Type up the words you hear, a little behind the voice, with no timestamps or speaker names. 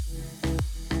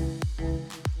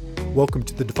Welcome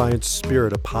to The Defiant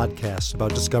Spirit, a podcast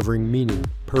about discovering meaning,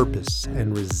 purpose,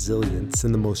 and resilience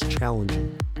in the most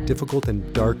challenging, difficult,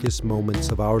 and darkest moments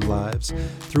of our lives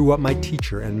through what my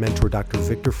teacher and mentor, Dr.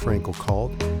 Viktor Frankl,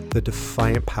 called the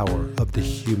defiant power of the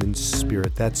human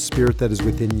spirit. That spirit that is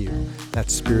within you, that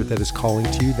spirit that is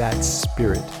calling to you, that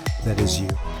spirit that is you.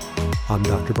 I'm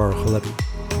Dr. Baruch Halevi.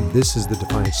 This is The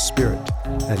Defiant Spirit.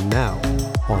 And now,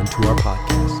 on to our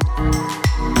podcast.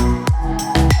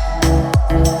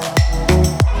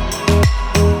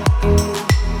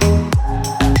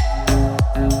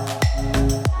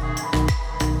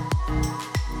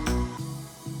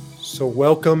 So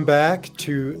welcome back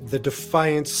to the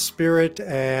Defiant Spirit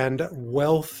and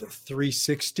Wealth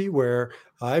 360, where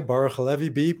I, Baruch Halevi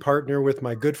B, partner with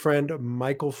my good friend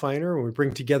Michael Feiner, and we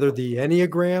bring together the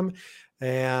Enneagram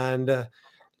and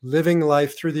living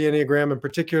life through the Enneagram, and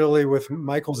particularly with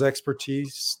Michael's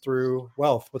expertise through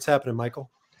wealth. What's happening, Michael?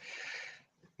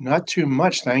 Not too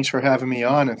much. Thanks for having me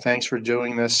on, and thanks for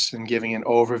doing this and giving an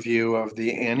overview of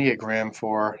the Enneagram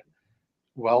for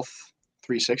Wealth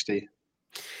 360.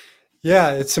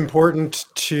 Yeah, it's important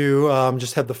to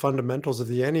just have the fundamentals of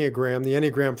the Enneagram. The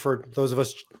Enneagram, for those of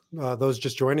us, those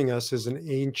just joining us, is an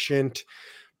ancient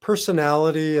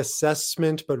personality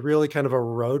assessment, but really kind of a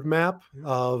roadmap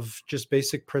of just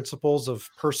basic principles of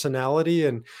personality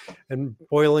and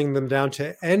boiling them down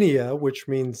to Ennea, which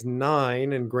means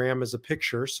 9, and gram is a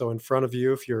picture. So in front of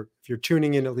you, if you're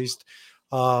tuning in, at least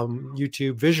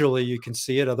YouTube visually, you can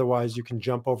see it. Otherwise, you can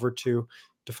jump over to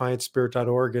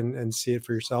defiantspirit.org and see it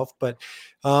for yourself. But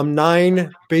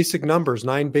 9 basic numbers,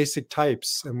 9 basic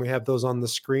types, and we have those on the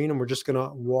screen, and we're just going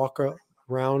to walk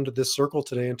around this circle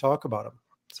today and talk about them.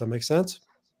 Does that make sense?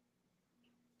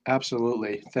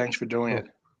 Absolutely. Thanks for doing it.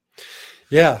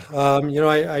 Yeah.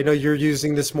 I know you're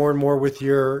using this more and more with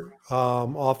your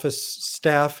office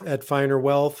staff at Finer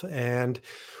Wealth, and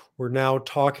we're now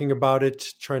talking about it,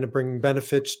 trying to bring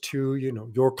benefits to,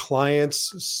 your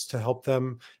clients to help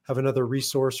them have another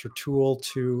resource or tool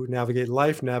to navigate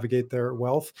life, navigate their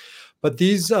wealth. But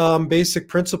these basic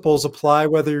principles apply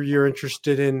whether you're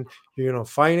interested in,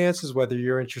 finances, whether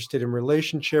you're interested in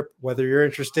relationship, whether you're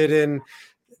interested in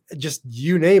just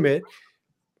you name it.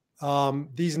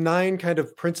 These 9 kind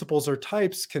of principles or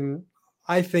types can,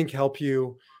 I think, help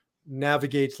you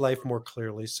navigate life more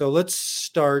clearly. So let's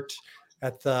start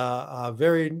at the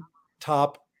very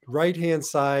top right-hand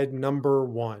side, number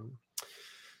 1.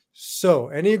 So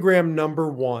Enneagram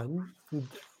number 1,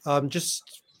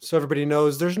 just so everybody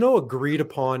knows, there's no agreed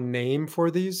upon name for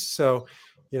these. So,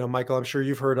 Michael, I'm sure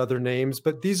you've heard other names,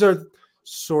 but these are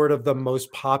sort of the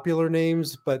most popular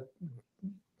names, but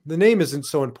the name isn't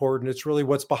so important. It's really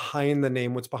what's behind the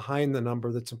name, what's behind the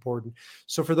number that's important.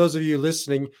 So for those of you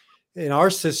listening, in our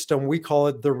system, we call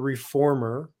it the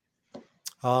reformer.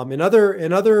 In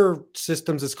other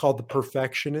systems, it's called the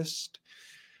perfectionist.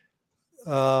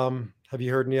 Have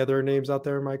you heard any other names out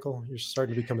there, Michael? You're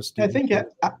starting to become a student. I think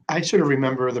I sort of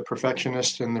remember the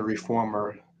perfectionist and the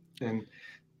reformer, and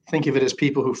think of it as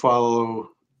people who follow,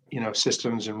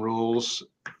 systems and rules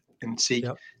and seek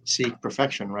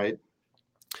perfection, right?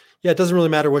 Yeah, it doesn't really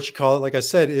matter what you call it. Like I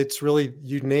said, it's really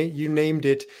you named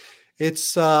it.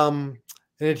 It's an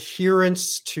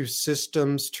adherence to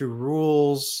systems, to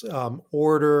rules,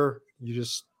 order. You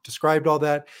just described all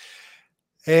that.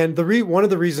 And one of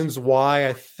the reasons why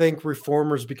I think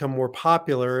reformers become more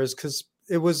popular is because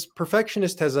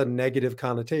perfectionist has a negative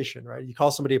connotation, right? You call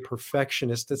somebody a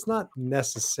perfectionist, it's not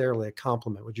necessarily a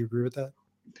compliment. Would you agree with that?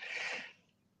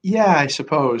 Yeah, I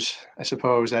suppose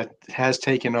that has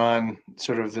taken on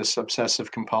sort of this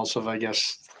obsessive compulsive,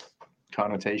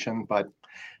 connotation, but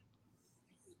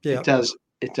it does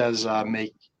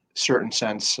make certain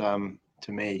sense to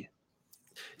me.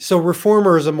 So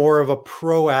reformer is more of a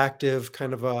proactive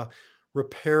kind of a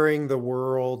repairing the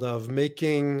world, of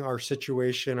making our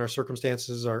situation, our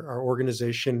circumstances, our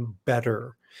organization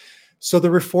better. So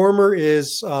the reformer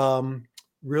is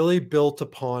really built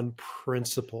upon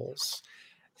principles.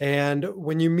 And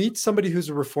when you meet somebody who's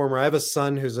a reformer, I have a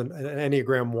son who's an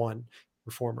Enneagram 1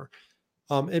 reformer.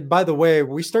 And by the way,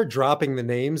 we start dropping the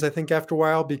names, I think, after a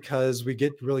while, because we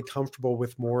get really comfortable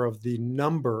with more of the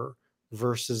number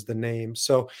versus the name.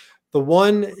 So the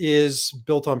 1 is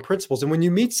built on principles. And when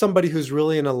you meet somebody who's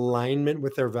really in alignment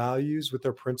with their values, with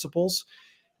their principles,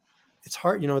 it's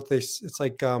hard, it's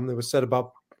like it was said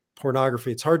about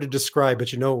pornography. It's hard to describe,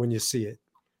 but you know it when you see it.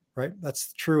 Right?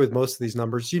 That's true with most of these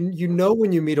numbers. You know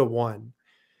when you meet a 1,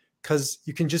 because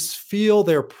you can just feel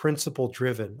they're principle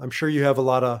driven. I'm sure you have a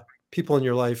lot of people in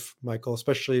your life, Michael,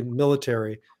 especially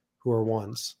military, who are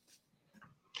 1s.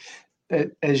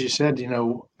 As you said,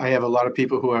 I have a lot of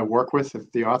people who I work with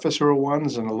at the office who are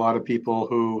ones, and a lot of people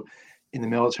who in the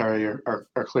military are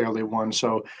clearly ones.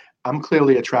 So I'm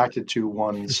clearly attracted to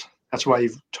ones. That's why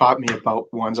you've taught me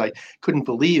about ones. I couldn't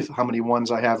believe how many ones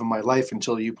I have in my life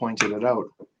until you pointed it out.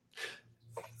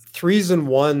 Threes and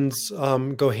ones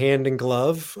go hand in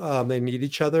glove. They need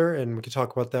each other, and we can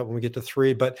talk about that when we get to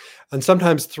three. And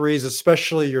sometimes threes,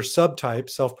 especially your subtype,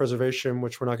 self-preservation,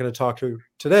 which we're not going to talk to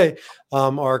today,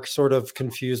 are sort of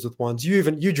confused with ones.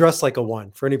 You dress like a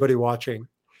one for anybody watching,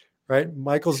 right?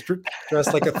 Michael's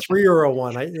dressed like a three or a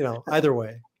one. Either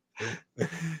way.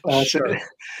 Sure.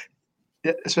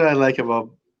 That's what I like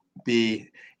about B.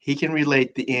 He can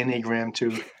relate the Enneagram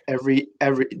to every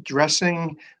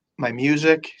dressing, my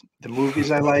music, the movies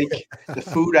I like, the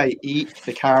food I eat,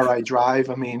 the car I drive.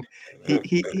 I mean,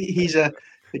 he's the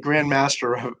grand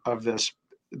master of this.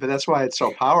 But that's why it's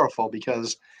so powerful,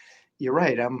 because you're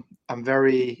right. I'm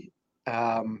very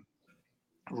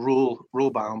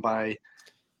rule bound by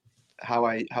how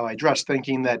I dress,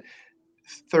 thinking that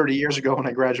 30 years ago when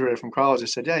I graduated from college, I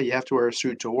said, yeah, you have to wear a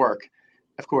suit to work.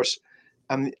 Of course,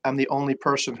 I'm the only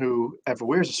person who ever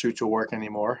wears a suit to work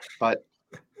anymore, but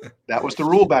that was the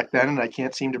rule back then, and I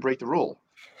can't seem to break the rule.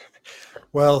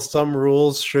 Well, some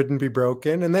rules shouldn't be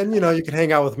broken. And then, you can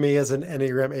hang out with me as an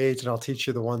Enneagram 8 and I'll teach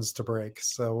you the ones to break.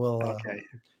 So we'll Okay.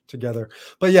 together.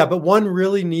 But one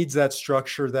really needs that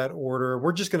structure, that order.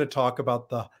 We're just going to talk about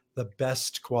the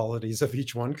best qualities of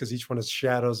each one, because each one has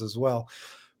shadows as well.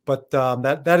 But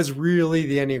that is really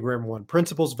the Enneagram 1: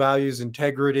 principles, values,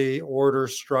 integrity, order,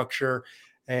 structure,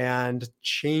 and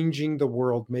changing the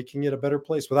world, making it a better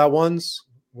place. Without ones,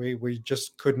 we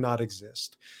just could not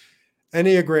exist.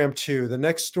 Enneagram 2, the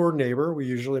next door neighbor. We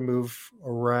usually move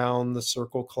around the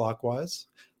circle clockwise.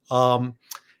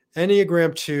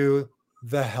 Enneagram 2,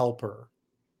 the helper.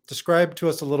 Describe to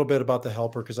us a little bit about the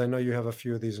helper, because I know you have a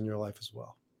few of these in your life as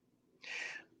well.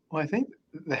 Well, I think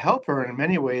the helper in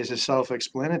many ways is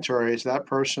self-explanatory. It's that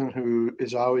person who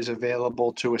is always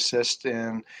available to assist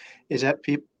and is at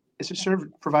people, is sort of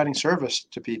providing service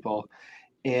to people.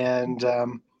 And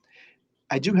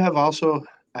I do have also,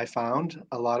 I found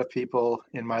a lot of people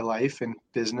in my life and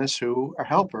business who are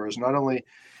helpers, not only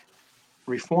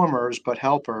reformers, but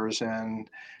helpers. And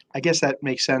I guess that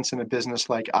makes sense in a business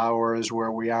like ours,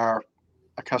 where we are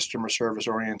a customer service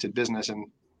oriented business and,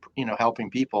 helping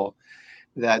people,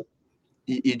 that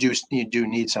you do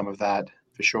need some of that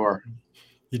for sure.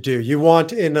 You do. You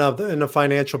want in a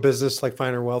financial business like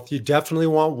Finer Wealth, you definitely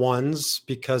want ones,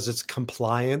 because it's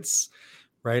compliance,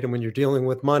 right? And when you're dealing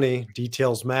with money,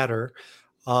 details matter.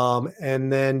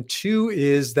 And then 2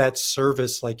 is that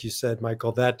service, like you said,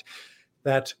 Michael. They're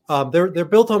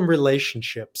built on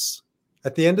relationships.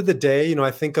 At the end of the day,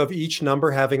 I think of each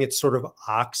number having its sort of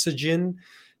oxygen,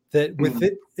 that with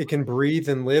it can breathe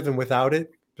and live, and without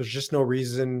it, there's just no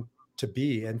reason to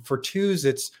be. And for 2s,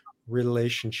 it's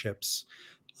relationships.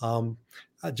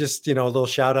 Just, a little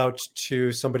shout out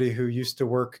to somebody who used to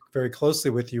work very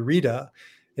closely with you, Rita.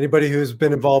 Anybody who's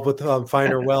been involved with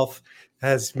Finer Wealth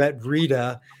has met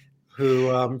Rita, who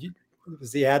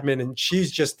was the admin, and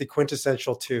she's just the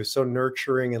quintessential 2, so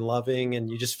nurturing and loving, and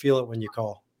you just feel it when you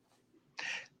call.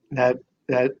 That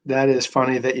is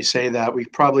funny that you say that. We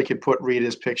probably could put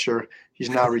Rita's picture. She's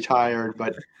now retired,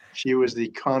 but she was the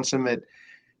consummate,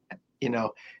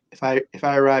 if I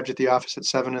arrived at the office at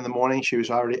 7 a.m, she was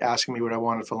already asking me what I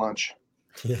wanted for lunch.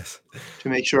 Yes. To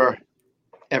make sure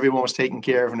everyone was taken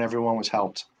care of and everyone was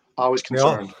helped. Always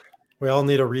concerned. We all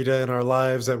need a Rita in our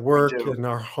lives, at work, in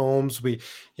our homes. We,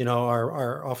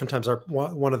 oftentimes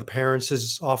one of the parents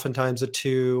is oftentimes a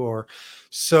 2, or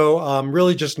so.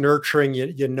 Really, just nurturing.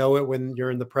 You know it when you're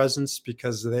in the presence,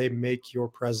 because they make your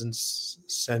presence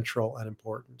central and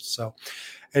important. So,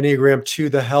 Enneagram 2,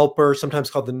 the helper,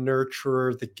 sometimes called the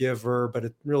nurturer, the giver, but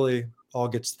it really all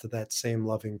gets to that same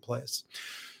loving place.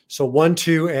 So 1,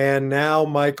 2, and now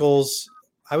Michael's,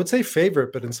 I would say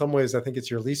favorite, but in some ways I think it's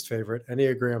your least favorite,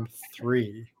 Enneagram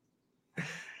 3,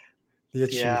 the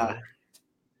achiever. Yeah,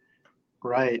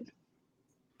 right.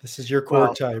 This is your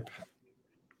core type.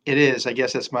 It is. I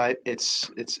guess it's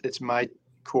my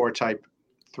core type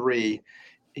 3.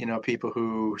 People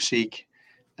who seek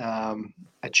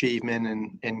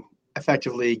achievement and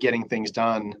effectively getting things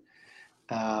done,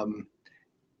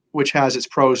 which has its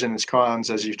pros and its cons,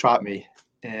 as you've taught me.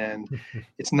 And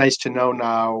it's nice to know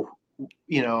now,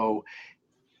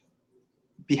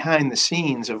 behind the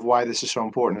scenes of why this is so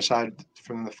important, aside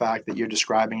from the fact that you're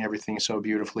describing everything so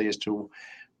beautifully as to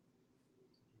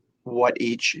what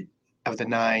each of the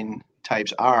 9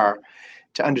 types are.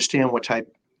 To understand what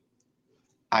type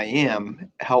I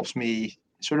am helps me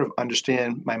sort of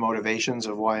understand my motivations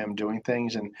of why I'm doing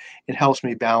things, and it helps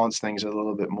me balance things a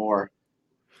little bit more.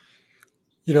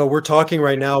 We're talking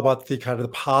right now about the kind of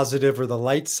the positive or the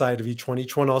light side of each one.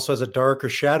 Each one also has a dark or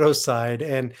shadow side.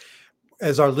 And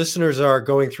as our listeners are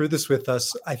going through this with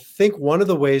us, I think one of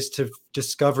the ways to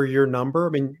discover your number,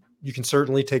 I mean, you can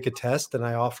certainly take a test, and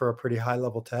I offer a pretty high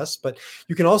level test, but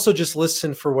you can also just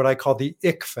listen for what I call the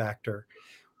ick factor.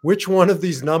 Which one of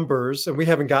these numbers, and we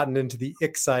haven't gotten into the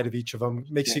ick side of each of them,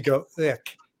 makes you go,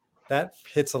 ick? That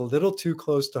hits a little too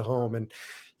close to home. And,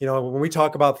 when we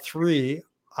talk about 3,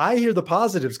 I hear the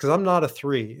positives because I'm not a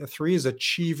 3. A 3 is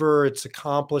achiever, it's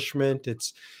accomplishment,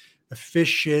 it's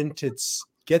efficient, it's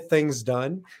get things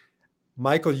done.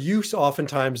 Michael, you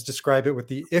oftentimes describe it with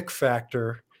the ick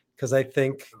factor because I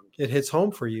think it hits home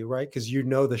for you, right? Because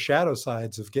the shadow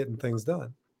sides of getting things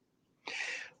done.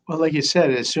 Well, like you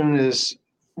said, as soon as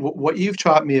what you've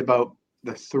taught me about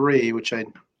the 3, which I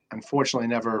unfortunately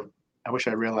never, I wish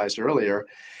I realized earlier,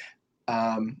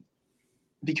 um,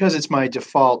 because it's my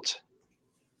default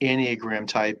Enneagram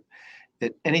type,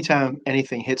 that anytime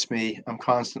anything hits me, I'm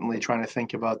constantly trying to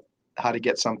think about how to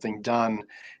get something done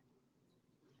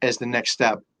as the next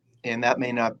step. And that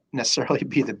may not necessarily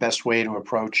be the best way to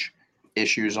approach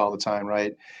issues all the time,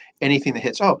 right? Anything that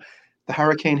hits, oh, the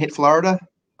hurricane hit Florida.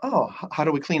 Oh, how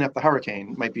do we clean up the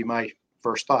hurricane? Might be my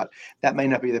first thought. That may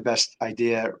not be the best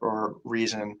idea or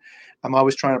reason. I'm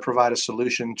always trying to provide a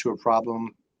solution to a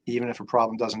problem, even if a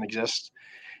problem doesn't exist.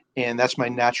 And that's my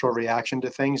natural reaction to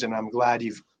things. And I'm glad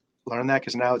you've learned that,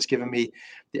 because now it's given me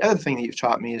the other thing that you've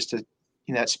taught me is to,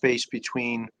 in that space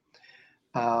between,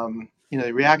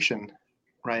 the reaction,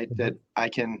 right? Mhm. That I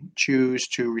can choose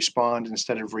to respond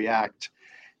instead of react.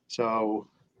 So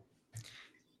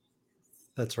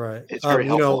That's right. it's very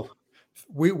helpful.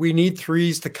 We need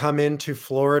 3s to come into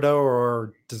Florida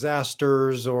or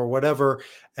disasters or whatever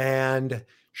and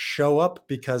show up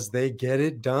because they get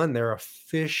it done. They're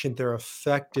efficient, they're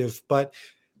effective. But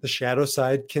the shadow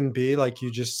side can be, like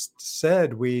you just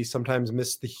said, we sometimes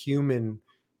miss the human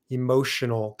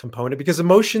emotional component because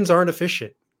emotions aren't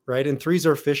efficient, right? And 3s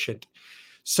are efficient.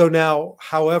 So now,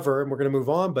 however, and we're going to move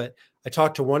on, but I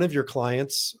talked to one of your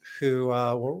clients who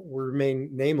will remain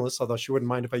nameless, although she wouldn't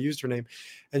mind if I used her name.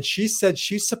 And she said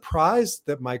she's surprised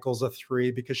that Michael's a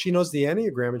 3 because she knows the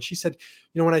Enneagram. And she said,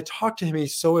 when I talk to him,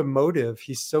 he's so emotive.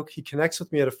 He connects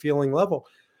with me at a feeling level.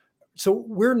 So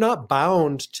we're not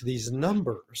bound to these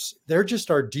numbers. They're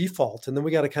just our default. And then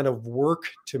we got to kind of work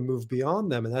to move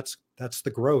beyond them. And that's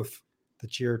the growth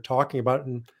that you're talking about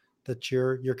and that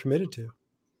you're committed to.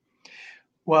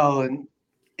 Well,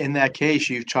 in that case,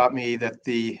 you've taught me that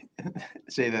the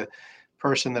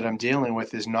person that I'm dealing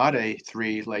with is not a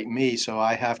 3 like me. So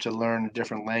I have to learn a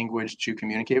different language to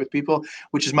communicate with people,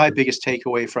 which is my biggest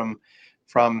takeaway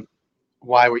from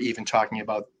why we're even talking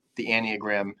about the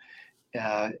Enneagram,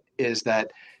 is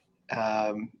that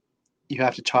um, you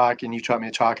have to talk, and you taught me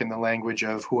to talk in the language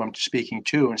of who I'm speaking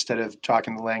to instead of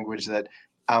talking the language that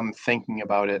I'm thinking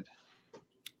about it.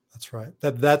 That's right.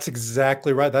 That's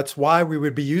exactly right. That's why we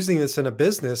would be using this in a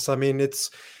business. I mean, it's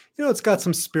got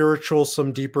some spiritual,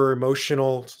 some deeper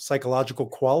emotional, psychological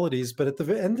qualities, but at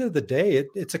the end of the day,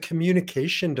 it's a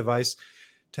communication device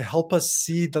to help us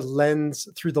see the lens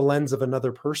through the lens of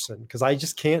another person. Because I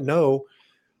just can't know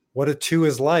what a 2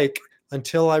 is like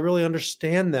until I really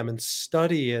understand them and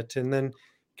study it, and then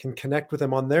can connect with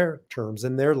them on their terms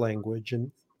and their language.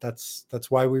 And that's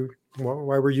why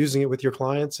we're using it with your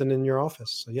clients and in your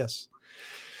office. So yes.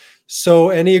 So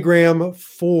Enneagram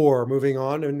 4, moving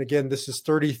on. And again, this is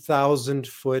 30,000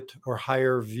 foot or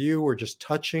higher view. We're just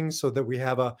touching so that we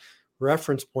have a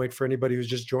reference point for anybody who's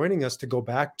just joining us to go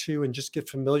back to and just get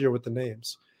familiar with the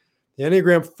names. The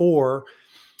Enneagram 4,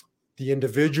 the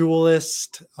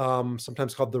individualist,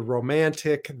 sometimes called the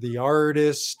romantic, the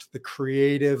artist, the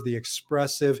creative, the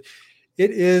expressive.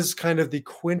 It is kind of the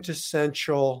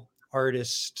quintessential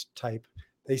artist type.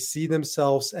 They see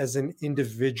themselves as an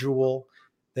individual.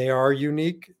 They are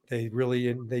unique. They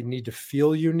need to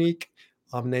feel unique.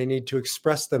 They need to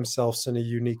express themselves in a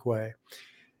unique way.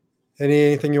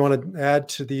 Anything you want to add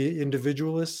to the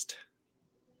individualist?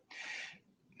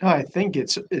 No, I think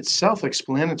it's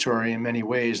self-explanatory in many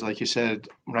ways. Like you said,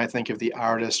 when I think of the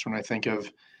artist, when I think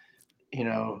of, you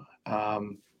know,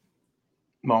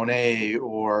 Monet,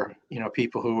 or,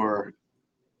 people who are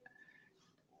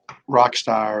rock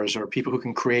stars, or people who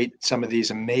can create some of these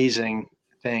amazing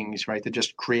things, right? They're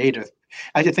just creative.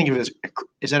 I could think of it as,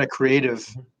 is that a creative?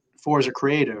 4 is a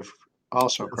creative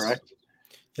also, Yes. correct?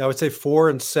 Yeah, I would say 4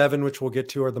 and 7, which we'll get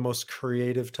to, are the most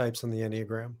creative types in the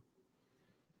Enneagram.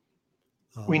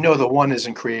 We Um, know the one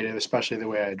isn't creative, especially the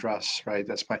way I dress, right?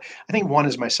 I think one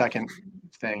is my second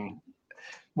thing.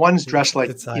 One's dressed like,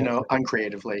 it's I.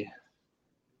 uncreatively.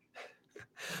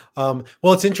 Well,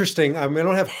 it's interesting. I mean, I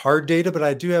don't have hard data, but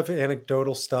I do have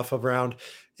anecdotal stuff around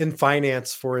in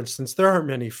finance, for instance. There aren't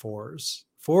many fours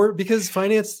because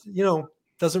finance,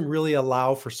 doesn't really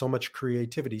allow for so much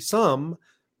creativity. Some,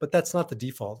 but that's not the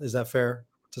default. Is that fair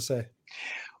to say?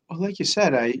 Well, like you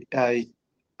said,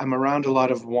 I'm around a lot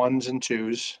of ones and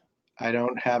twos. I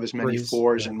don't have as many Threes,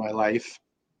 fours yeah. in my life.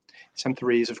 Some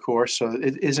threes, of course. So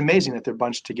it is amazing that they're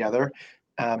bunched together.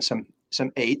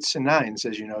 Some eights and nines,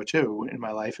 as you know, too, in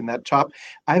my life. And that top,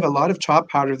 I have a lot of top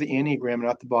part of the Enneagram,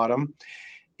 not the bottom.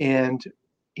 And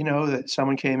that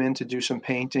someone came in to do some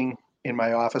painting in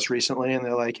my office recently, and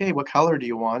they're like, "Hey, what color do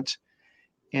you want?"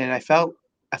 And I felt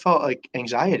like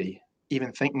anxiety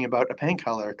even thinking about a paint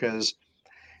color because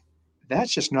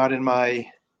that's just not in my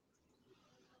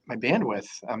bandwidth.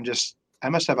 I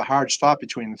must have a hard stop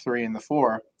between the three and the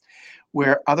four.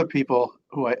 Where other people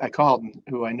who I called,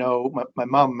 who I know, my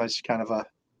mom is kind of a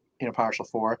partial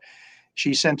four.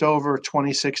 She sent over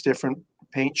 26 different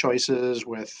paint choices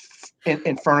with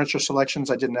in furniture selections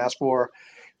I didn't ask for,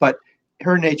 but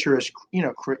her nature is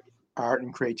art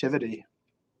and creativity.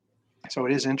 So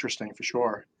it is interesting for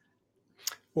sure.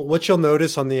 Well, what you'll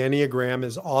notice on the Enneagram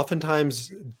is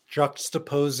oftentimes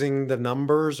juxtaposing the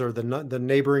numbers or the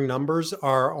neighboring numbers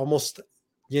are almost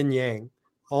yin yang,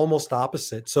 almost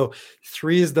opposite. So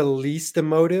 3 is the least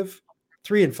emotive,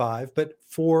 3 and 5, but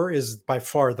 4 is by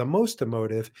far the most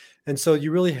emotive. And so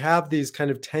you really have these kind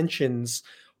of tensions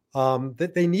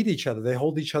that they need each other. They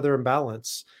hold each other in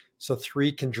balance. So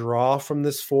 3 can draw from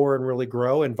this 4 and really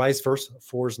grow, and vice versa.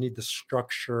 4s need the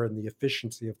structure and the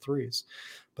efficiency of 3s.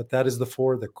 But that is the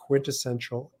 4, the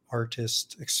quintessential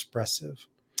artist expressive.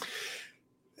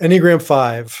 Enneagram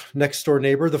 5, next door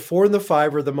neighbor. The 4 and the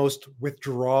 5 are the most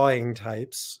withdrawing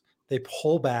types. They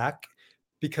pull back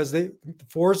because the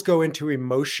 4s go into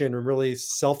emotion and really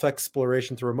self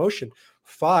exploration through emotion.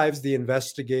 5s, the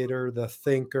investigator, the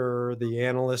thinker, the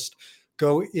analyst,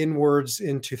 go inwards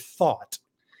into thought.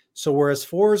 So whereas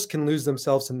 4s can lose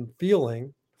themselves in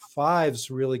feeling, 5s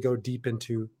really go deep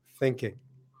into thinking.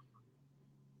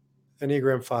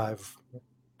 Enneagram 5.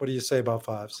 What do you say about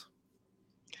 5s?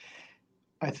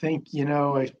 I think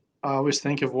I always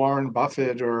think of Warren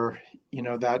Buffett or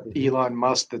that Mhm. Elon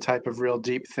Musk, the type of real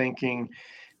deep thinking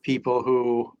people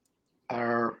who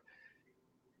are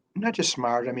not just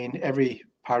smart. I mean, every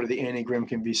part of the Enneagram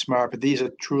can be smart, but these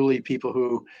are truly people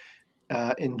who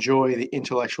enjoy the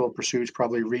intellectual pursuits,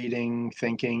 probably reading,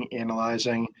 thinking,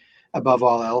 analyzing, above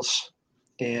all else.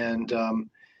 And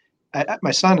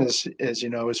my son is, as you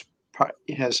know,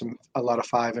 he has a lot of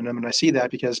five in him, and I see that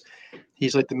because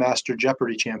he's like the master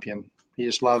Jeopardy champion. He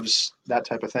just loves that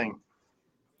type of thing.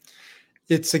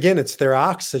 It's their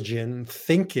oxygen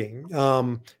thinking.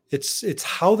 It's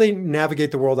how they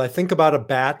navigate the world. I think about a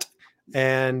bat,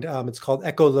 and it's called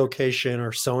echolocation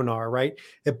or sonar, right?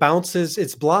 It bounces.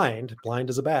 It's blind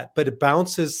as a bat, but it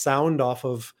bounces sound off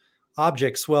of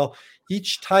objects. Well,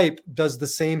 each type does the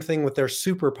same thing with their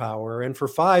superpower, and for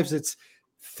 5s, it's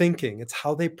thinking. It's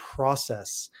how they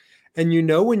process, and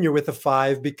when you're with a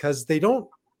 5 because they don't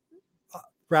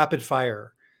rapid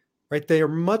fire, right? They are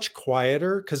much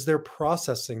quieter because they're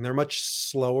processing. They're much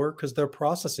slower because they're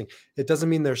processing. It doesn't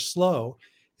mean they're slow.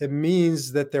 It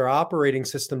means that their operating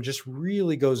system just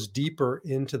really goes deeper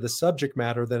into the subject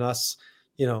matter than us,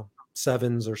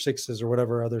 7s or 6s or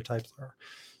whatever other types are.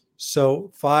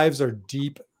 So 5s are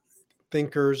deep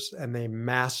thinkers and they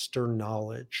master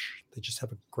knowledge. They just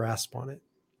have a grasp on it.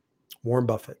 Warren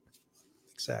Buffett,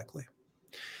 exactly.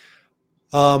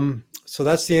 So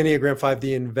that's the Enneagram 5,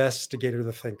 the investigator,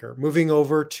 the thinker. Moving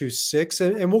over to 6,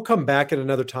 and we'll come back at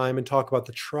another time and talk about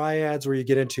the triads where you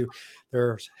get into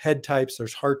there's head types,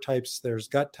 there's heart types, there's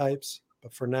gut types.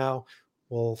 But for now,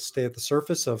 we'll stay at the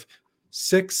surface of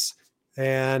 6,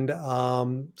 and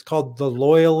it's called the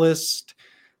loyalist,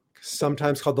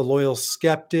 sometimes called the loyal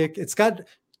skeptic. It's got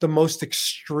the most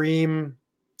extreme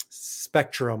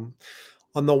spectrum.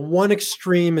 On the one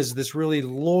extreme is this really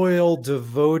loyal,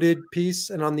 devoted piece,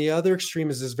 and on the other extreme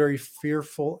is this very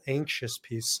fearful, anxious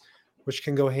piece, which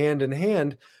can go hand in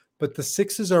hand. But the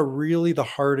 6s are really the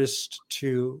hardest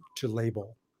to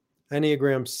label.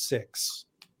 Enneagram 6.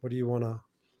 What do you want to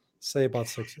say about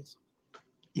 6s?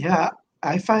 Yeah,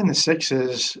 I find the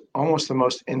sixes almost the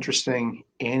most interesting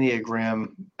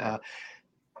Enneagram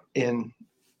in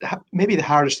maybe the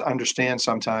hardest to understand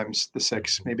sometimes, the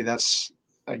six. Maybe that's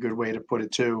a good way to put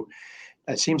it too.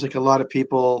 It seems like a lot of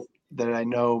people that I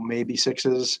know may be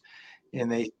sixes,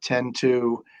 and they tend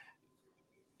to,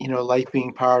 like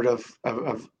being part of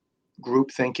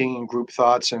group thinking and group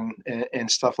thoughts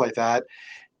and stuff like that.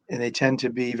 And they tend to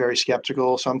be very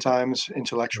skeptical sometimes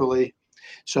intellectually.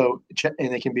 So,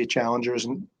 and they can be challengers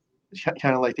and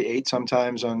kind of like the eight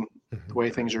sometimes on the Mhm. way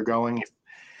things are going.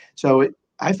 So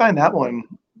I find that one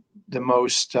the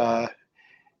most, I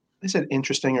said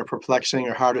interesting or perplexing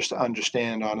or hardest to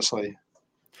understand, honestly.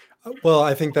 Well,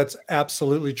 I think that's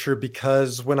absolutely true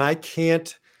because when I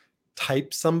can't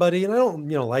type somebody, and I don't,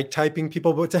 like typing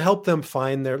people, but to help them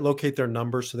locate their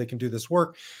number so they can do this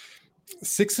work,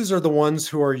 sixes are the ones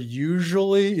who are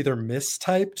usually either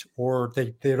mistyped or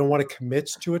they don't want to commit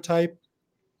to a type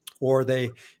or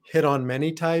they hit on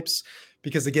many types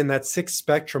because again that six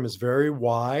spectrum is very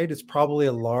wide. It's probably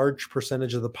a large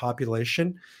percentage of the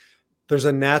population. There's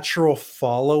a natural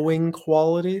following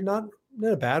quality, not in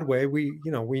a bad way. We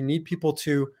need people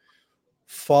to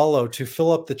follow, to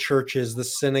fill up the churches, the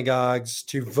synagogues,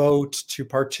 to vote, to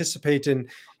participate in,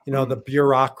 the Mm.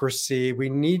 bureaucracy. We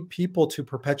need people to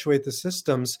perpetuate the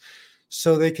systems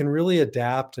so they can really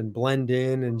adapt and blend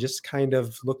in and just kind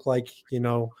of look like,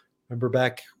 remember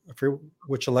back, I forget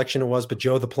which election it was, but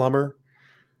Joe the plumber,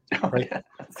 Oh, right?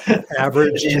 yeah.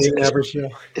 Average, Jane Average Joe.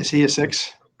 Is he a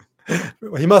six?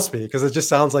 Well, he must be because it just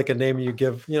sounds like a name you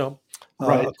give,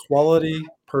 Right. a quality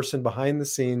person behind the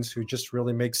scenes who just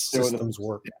really makes Joe the, systems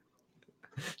work.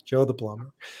 Joe the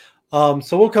plumber.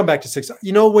 So we'll come back to six.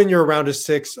 When you're around a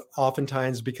six,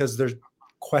 oftentimes because there's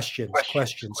questions,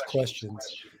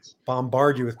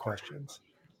 bombard you with questions.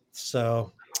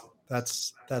 So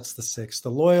that's the six, the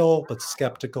loyal but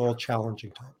skeptical,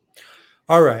 challenging type.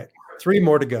 All right, three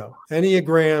more to go.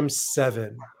 Enneagram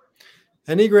 7.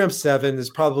 Enneagram 7 is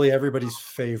probably everybody's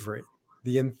favorite.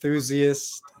 The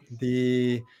enthusiast,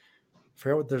 there's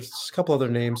a couple other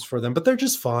names for them, but they're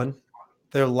just fun.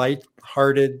 They're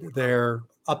light-hearted, they're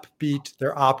upbeat,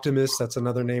 they're optimists. That's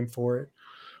another name for it.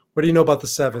 What do you know about the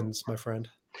sevens, my friend?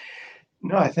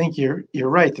 no, I think you're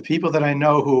right. The people that I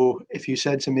know who, if you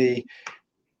said to me,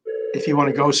 if you want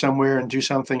to go somewhere and do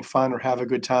something fun or have a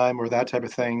good time or that type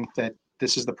of thing, that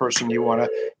this is the person you want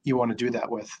to do that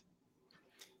with.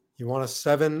 You want a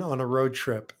seven on a road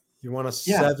trip. You want a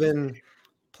Yeah, seven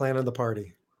planning the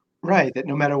party. right. That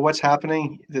no matter what's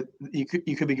happening, that you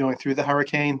could be going through the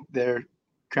hurricane, they're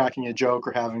cracking a joke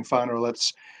or having fun, or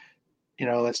let's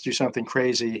do something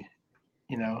crazy,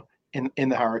 you know, in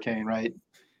the hurricane, right?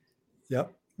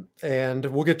 Yep. And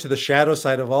we'll get to the shadow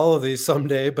side of all of these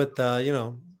someday, but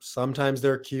sometimes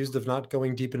they're accused of not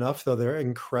going deep enough, though they're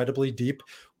incredibly deep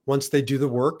once they do the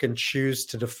work and choose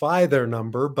to defy their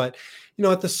number. But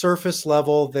at the surface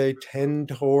level, they tend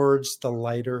towards the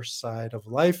lighter side of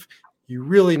life. You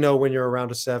really know when you're around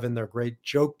a seven, they're great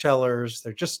joke tellers.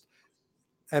 They're just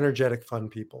energetic, fun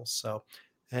people. So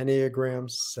Enneagram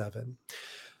 7.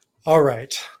 All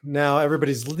right. Now,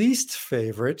 everybody's least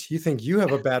favorite. You think you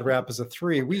have a bad rap as a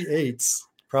 3. We eights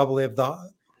probably have the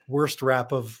worst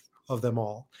rap of them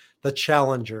all. The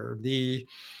challenger, the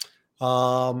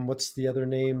what's the other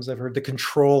names I've heard? The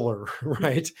controller,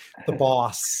 right? The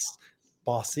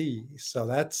bossy. So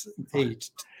that's 8.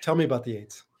 Tell me about the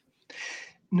 8s.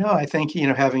 No, I think,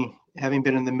 having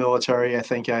been in the military, I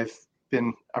think I've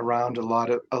been around a lot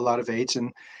of eights,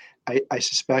 and I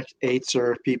suspect eights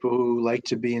are people who like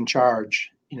to be in charge.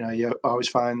 You always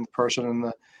find the person in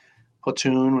the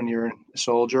platoon when you're a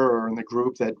soldier or in the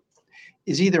group that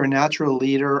is either a natural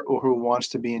leader or who wants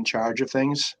to be in charge of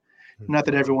things. Not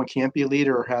that everyone can't be a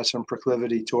leader or has some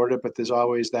proclivity toward it, but there's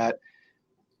always that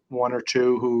one or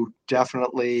two who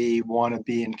definitely want to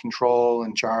be in control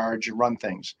and charge and run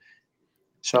things.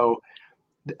 So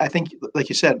I think, like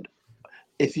you said,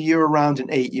 if you're around an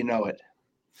eight, you know it.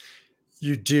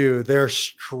 You do. They're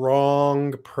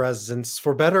strong presence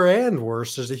for better and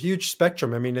worse. There's a huge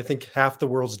spectrum. I mean, I think half the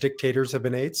world's dictators have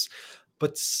been eights,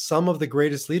 but some of the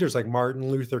greatest leaders like Martin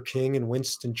Luther King and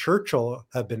Winston Churchill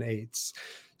have been eights. Right.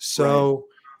 So,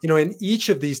 in each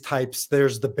of these types,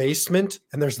 there's the basement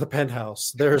and there's the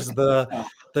penthouse. There's the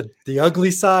Uh, the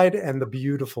ugly side and the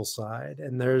beautiful side.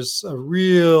 And there's a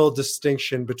real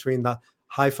distinction between the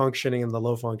high functioning and the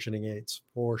low functioning eights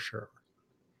for sure.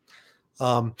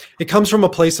 It comes from a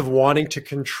place of wanting to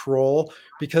control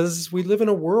because we live in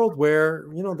a world where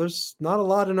there's not a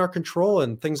lot in our control,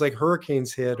 and things like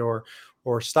hurricanes hit or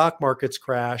stock markets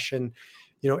crash, and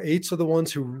eights are the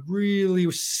ones who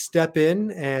really step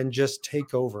in and just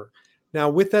take over. Now,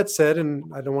 with that said,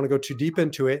 and I don't want to go too deep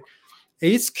into it,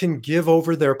 eights can give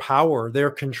over their power,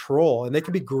 their control, and they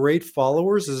can be great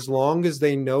followers as long as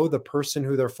they know the person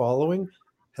who they're following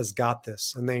has got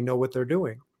this and they know what they're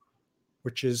doing,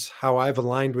 which is how I've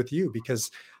aligned with you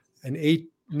because an 8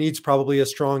 needs probably a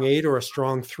strong 8 or a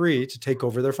strong 3 to take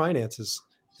over their finances.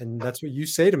 And that's what you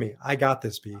say to me. I got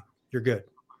this, B. You're good.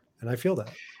 And I feel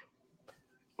that.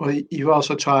 Well, you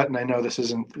also taught, and I know this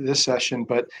isn't this session,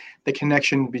 but the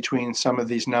connection between some of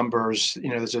these numbers,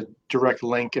 there's a direct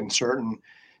link in certain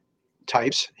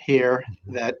types here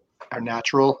that are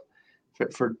natural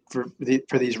for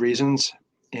these reasons.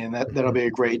 And that'll be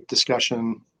a great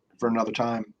discussion for another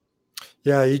time.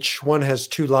 Yeah, each one has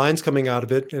 2 lines coming out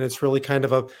of it, and it's really kind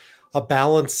of a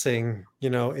balancing,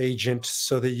 agent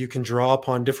so that you can draw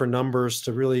upon different numbers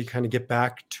to really kind of get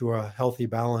back to a healthy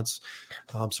balance.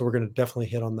 So we're going to definitely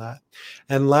hit on that.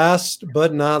 And last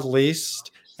but not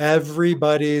least,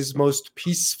 everybody's most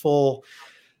peaceful.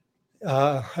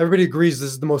 Everybody agrees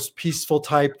this is the most peaceful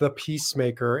type, the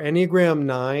peacemaker. Enneagram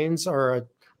 9s are a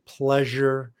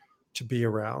pleasure to be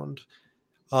around.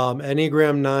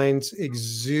 Enneagram 9s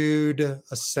exude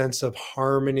a sense of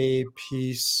harmony,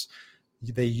 peace.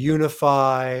 They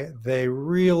unify. They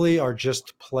really are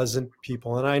just pleasant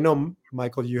people. And I know,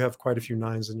 Michael, you have quite a few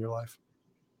 9s in your life.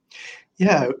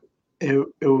 Yeah, it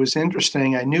was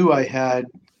interesting. I knew I had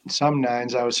some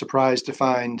 9s. I was surprised to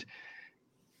find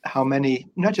how many,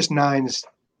 not just 9s.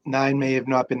 9 may have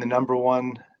not been the number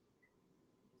one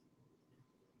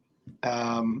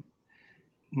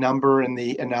number in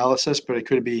the analysis, but it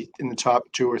could be in the top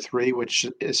 2 or 3, which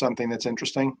is something that's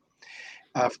interesting.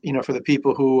 For the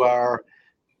people who are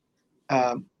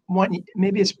one,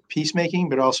 maybe it's peacemaking,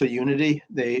 but also unity.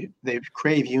 They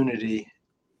crave unity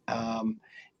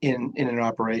in an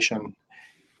operation.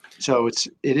 So it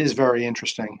is very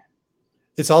interesting.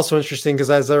 It's also interesting because,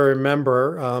 as I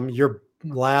remember, your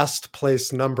last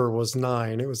place number was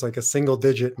 9. It was like a single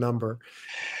digit number.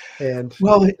 And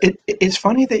well, it's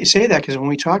funny that you say that, because when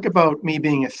we talk about me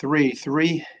being a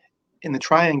 3 in the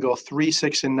triangle, 3,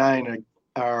 6, and 9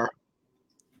 are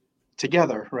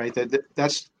together, right?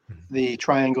 That's the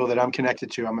triangle that I'm connected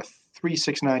to. I'm a 3,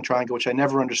 6, 9 triangle, which I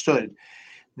never understood.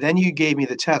 Then you gave me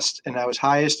the test, and I was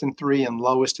highest in 3 and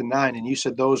lowest in 9, and you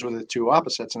said those were the 2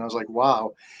 opposites, and I was like,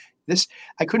 wow.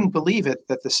 I couldn't believe it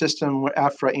that the system,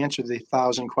 after I answered the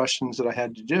 1,000 questions that I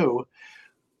had to do,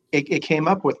 it came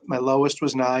up with my lowest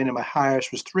was 9 and my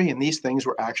highest was 3, and these things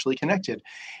were actually connected.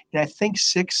 And I think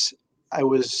 6, I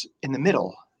was in the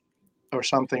middle or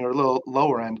something, or a little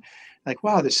lower end. Like,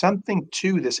 wow, there's something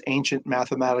to this ancient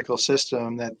mathematical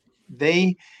system that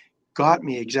they got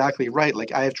me exactly right.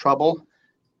 Like, I have trouble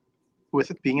with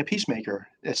being a peacemaker.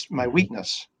 It's my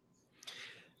weakness.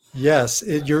 Yes,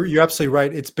 you're absolutely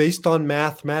right. It's based on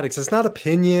mathematics. It's not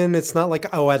opinion. It's not like,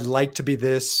 oh, I'd like to be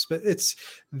this, but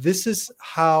this is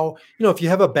how, if you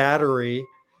have a battery,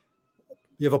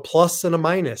 you have a plus and a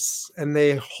minus, and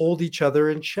they hold each other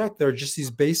in check. They're just these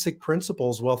basic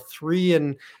principles. Well, 3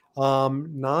 and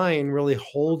 9 really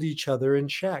hold each other in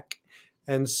check.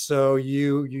 And so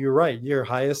you're right. Your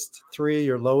highest 3,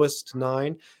 your lowest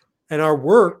 9. And our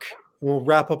work, we'll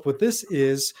wrap up with this,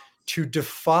 is to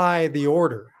defy the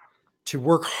order, to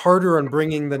work harder on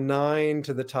bringing the 9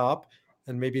 to the top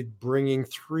and maybe bringing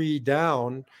 3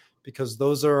 down, because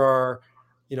those are our,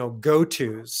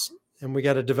 go-tos. And we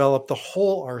got to develop the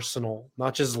whole arsenal,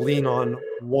 not just lean on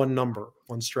one number,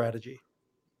 one strategy.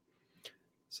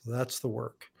 So that's the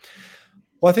work.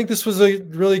 Well, I think this was a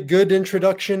really good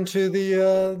introduction to the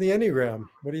Enneagram.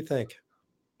 What do you think?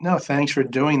 No, thanks for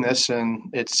doing this, and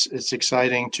it's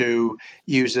exciting to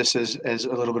use this as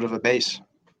a little bit of a base.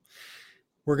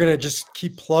 We're going to just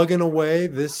keep plugging away.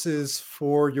 This is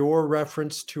for your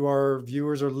reference to our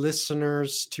viewers or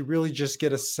listeners to really just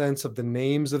get a sense of the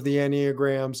names of the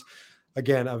Enneagrams.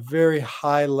 Again, a very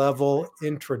high level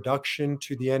introduction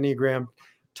to the Enneagram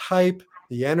type,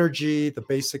 the energy, the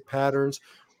basic patterns.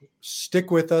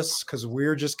 Stick with us, because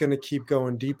we're just going to keep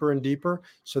going deeper and deeper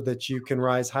so that you can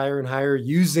rise higher and higher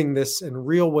using this in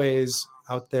real ways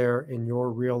out there in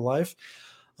your real life.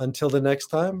 Until the next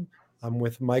time, I'm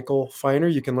with Michael Feiner.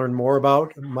 You can learn more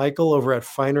about Michael over at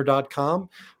feiner.com.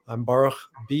 I'm Baruch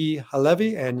B.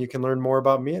 Halevi, and you can learn more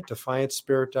about me at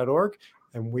defiantspirit.org.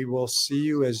 And we will see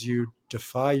you as you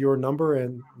defy your number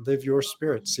and live your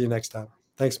spirit. See you next time.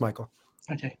 Thanks, Michael.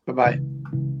 Okay, bye-bye.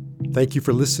 Thank you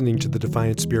for listening to the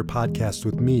Defiant Spirit podcast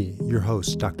with me, your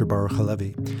host, Dr. Baruch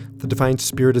Halevi. The Defiant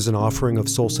Spirit is an offering of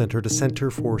Soul Centered, a center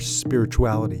for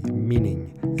spirituality,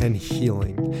 meaning, and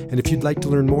healing. And if you'd like to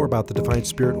learn more about the Defiant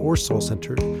Spirit or Soul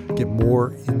Centered, get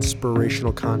more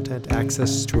inspirational content,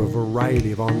 access to a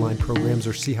variety of online programs,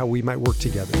 or see how we might work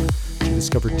together to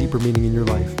discover deeper meaning in your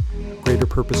life, greater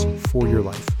purpose for your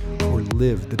life, or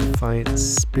live the Defiant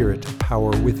Spirit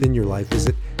power within your life,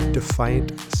 visit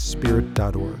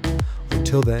defiantspirit.org.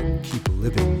 Until then, keep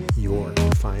living your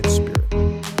Defiant Spirit.